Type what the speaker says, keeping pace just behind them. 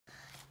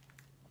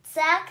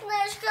Ця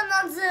книжка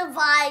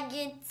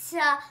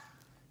називається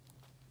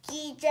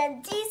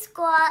Kitchen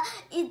Disco,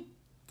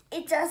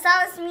 і це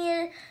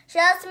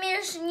ще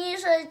смішніше, ніж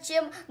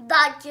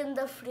Duck in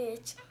the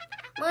Fridge.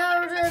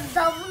 Ми вже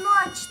давно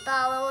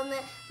читали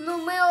вони,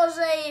 ми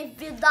вже їх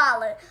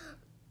віддали.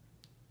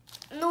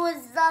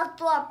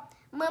 Зато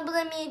ми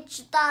будемо їх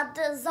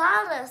читати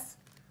зараз,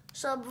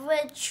 щоб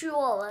ви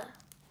чули.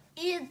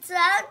 І це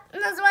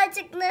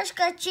називається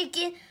книжка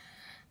Kitchen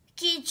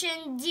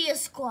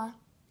Disco.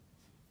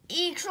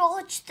 І якщо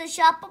хочете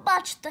ще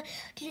побачити,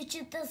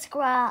 включіть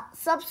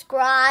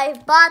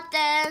subscribe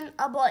button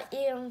або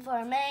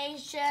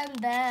information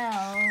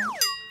bell.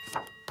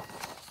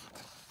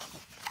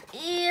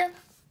 І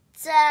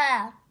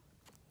це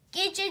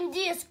Kitchen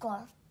Disco.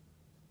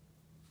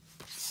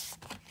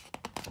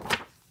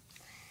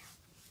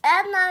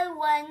 At night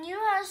when you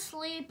are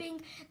sleeping,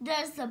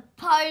 there's a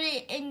party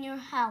in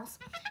your house.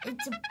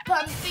 It's a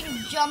pumping,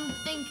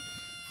 jumping,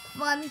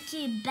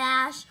 funky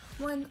bash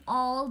when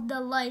all the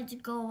lights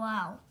go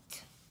out.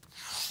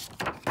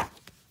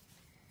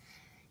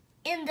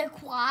 In the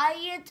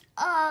quiet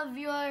of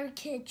your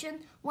kitchen,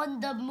 when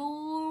the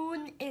moon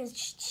is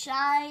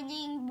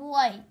shining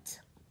bright,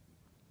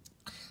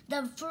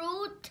 the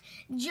fruit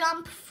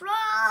jump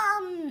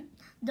from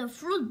the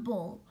fruit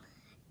bowl,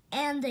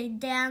 and they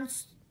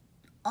dance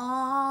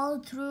all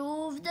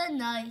through the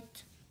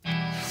night.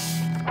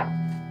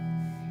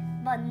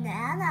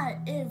 Banana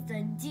is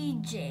the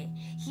DJ.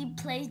 He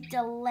plays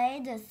the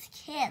latest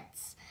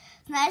hits.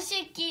 Знаєш,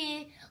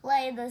 який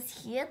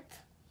latest hit?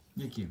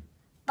 Які?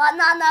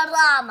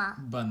 Bananarama.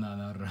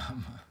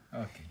 Bananarama.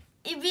 Окей.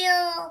 І він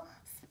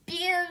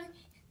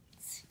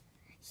spins,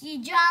 he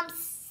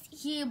jumps,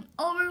 he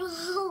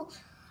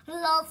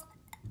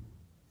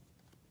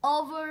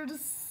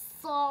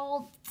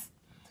oversalts,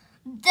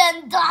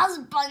 then does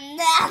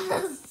banana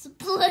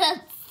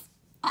splits.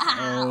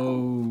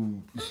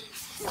 Oh.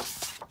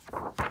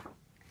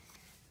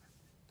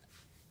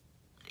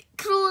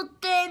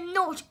 Крути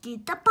ножки,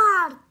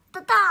 тапар,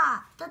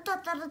 та-та,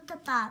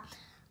 та-та-та-та-та.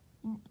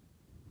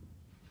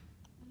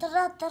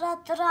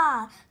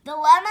 Ta-ra-ta-ra-ta-ra. The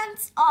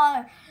lemons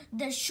are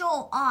the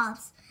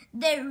show-offs.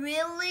 They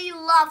really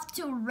love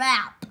to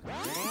rap.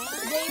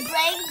 They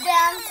break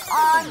dance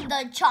on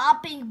the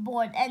chopping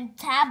board and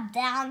tap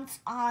dance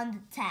on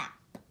the tap.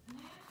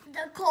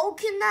 The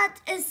coconut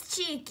is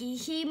cheeky.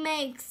 He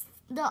makes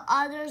the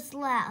others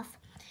laugh.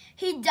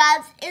 He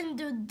dives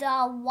into the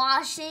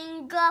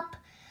washing up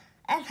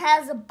and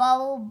has a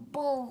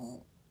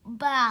bubble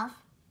bath.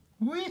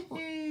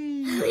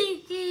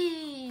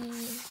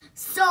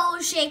 So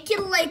shake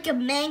it like a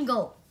mango,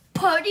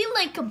 party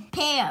like a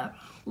pear,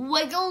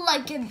 wiggle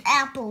like an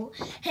apple,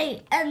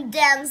 hey, and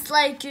dance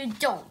like you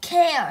don't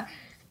care.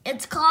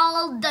 It's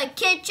called the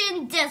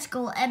Kitchen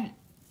Disco and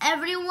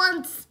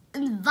everyone's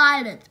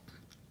invited.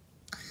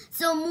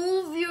 So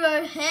move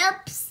your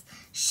hips,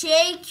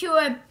 shake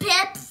your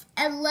pips,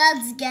 and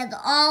let's get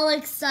all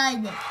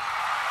excited.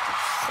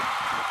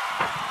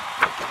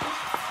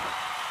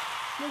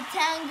 The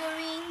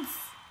tangerines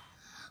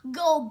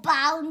go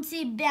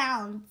bouncy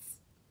bounce.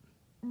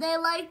 They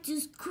like to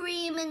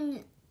scream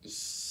and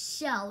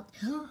shout.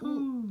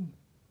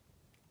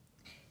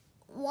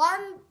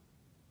 One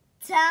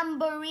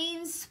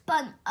tambourine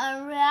spun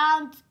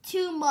around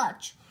too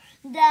much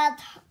that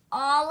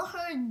all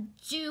her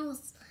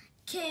juice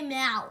came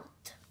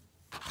out.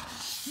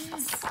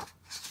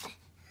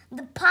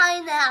 The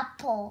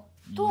pineapple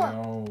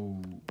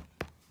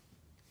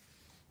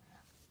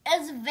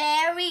is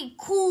very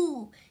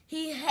cool.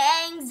 He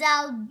hangs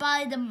out by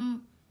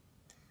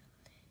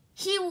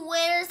He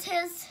wears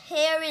his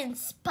hair in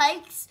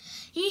spikes.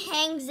 He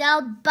hangs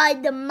out by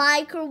the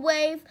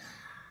microwave,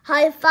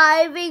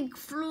 high-fiving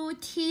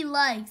fruit he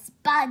likes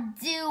by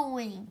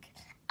doing.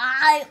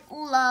 I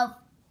love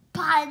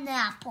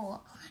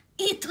pineapple.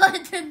 Eat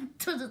it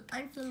into the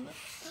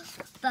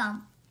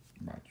thumb.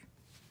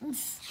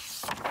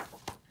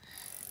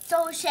 So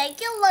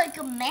shake it like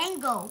a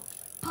mango,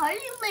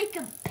 party like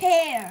a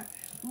pear,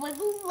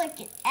 wiggle like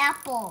an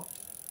apple.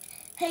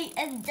 Hey,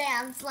 and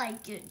dance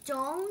like you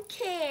don't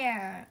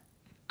care.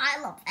 I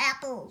love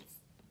apples.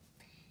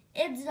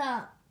 It's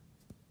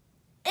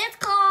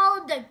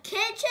called the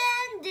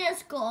Kitchen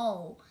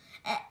Disco,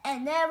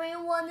 and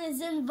everyone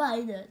is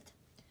invited.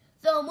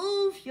 So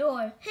move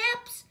your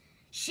hips,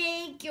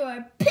 shake your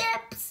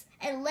pips,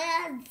 and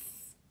let's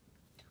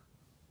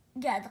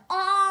get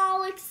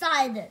all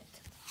excited.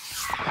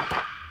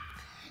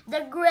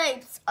 The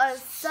grapes are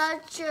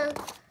such a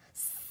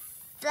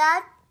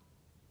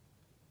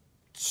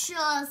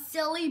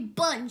silly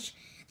bunch.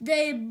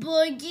 They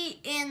boogie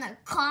in a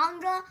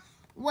conga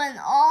when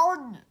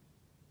all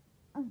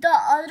the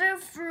other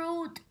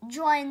fruit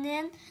join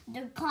in.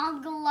 The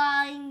conga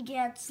line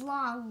gets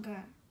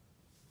longer.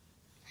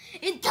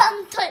 І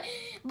там той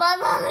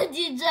банана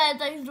діджей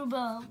так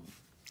зробив.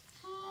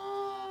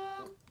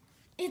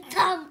 І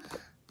там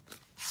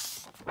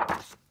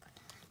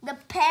the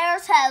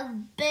pears have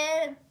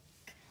big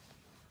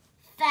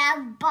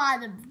fat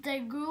bottoms. They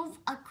groove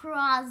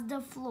across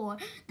the floor.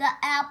 The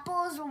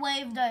apples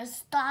wave their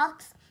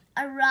stalks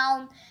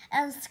around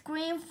and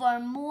scream for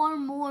more,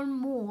 more,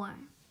 more.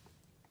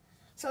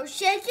 So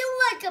shake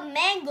it like a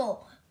mango,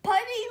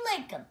 party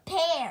like a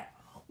pear,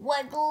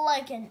 wiggle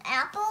like an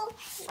apple.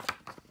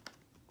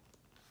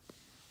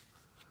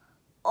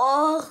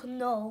 Oh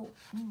no,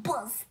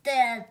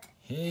 busted.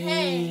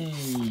 Hey.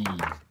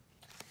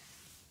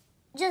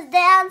 Just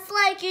dance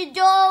like you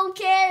don't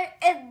care.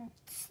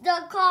 It's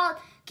the called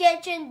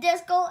kitchen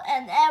disco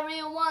and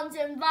everyone's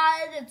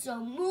invited. So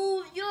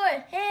move your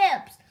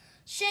hips,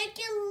 shake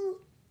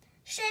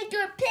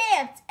your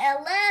pants, and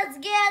let's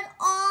get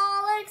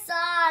all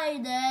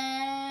excited.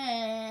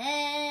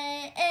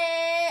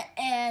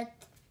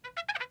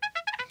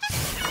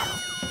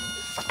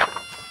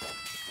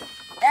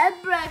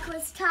 At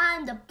breakfast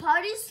time, the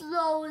party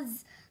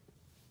slows.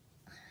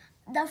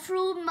 The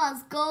fruit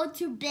must go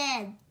to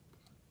bed.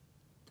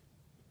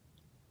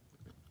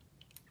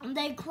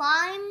 They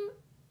climb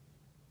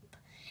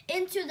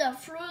into the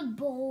fruit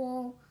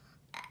bowl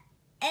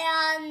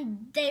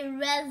and they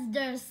rest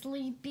their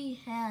sleepy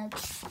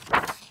heads.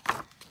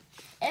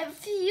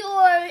 If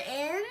you're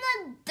in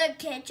the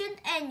kitchen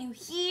and you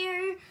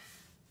hear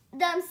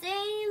them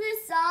sing the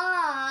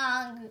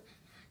song,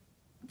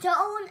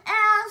 don't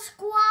ask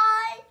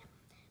why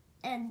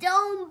and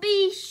don't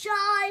be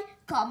shy.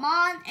 Come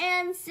on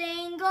and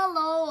sing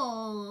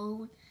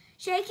along.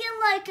 Shake it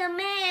like a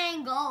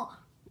mango,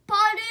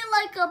 party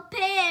like a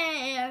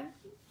pear.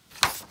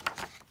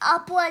 А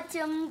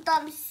потім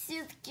там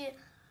сітки.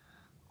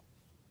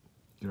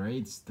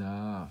 Great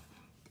stuff.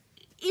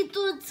 І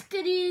тут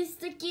скрізь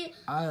такі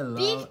I love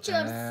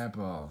pictures.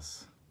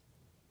 apples.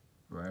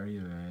 Very,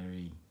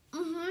 very.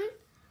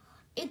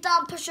 І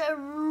там пише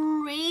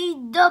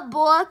read the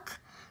book,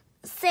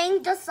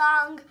 sing the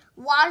song,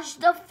 watch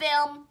the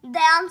film,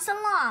 dance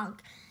along.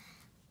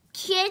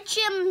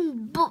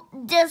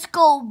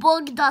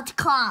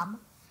 kitchendiscobook.com.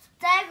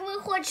 Так, як ви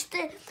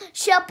хочете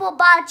ще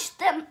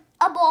побачити,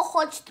 або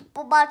хочете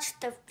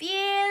побачити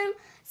фільм,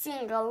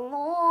 sing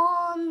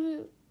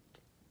along,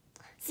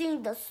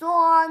 sing the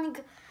song,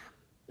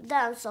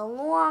 dance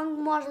along,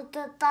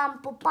 можете там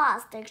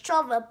попасти.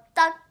 Якщо ви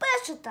так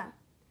пишете,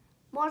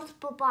 можете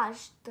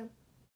побачити.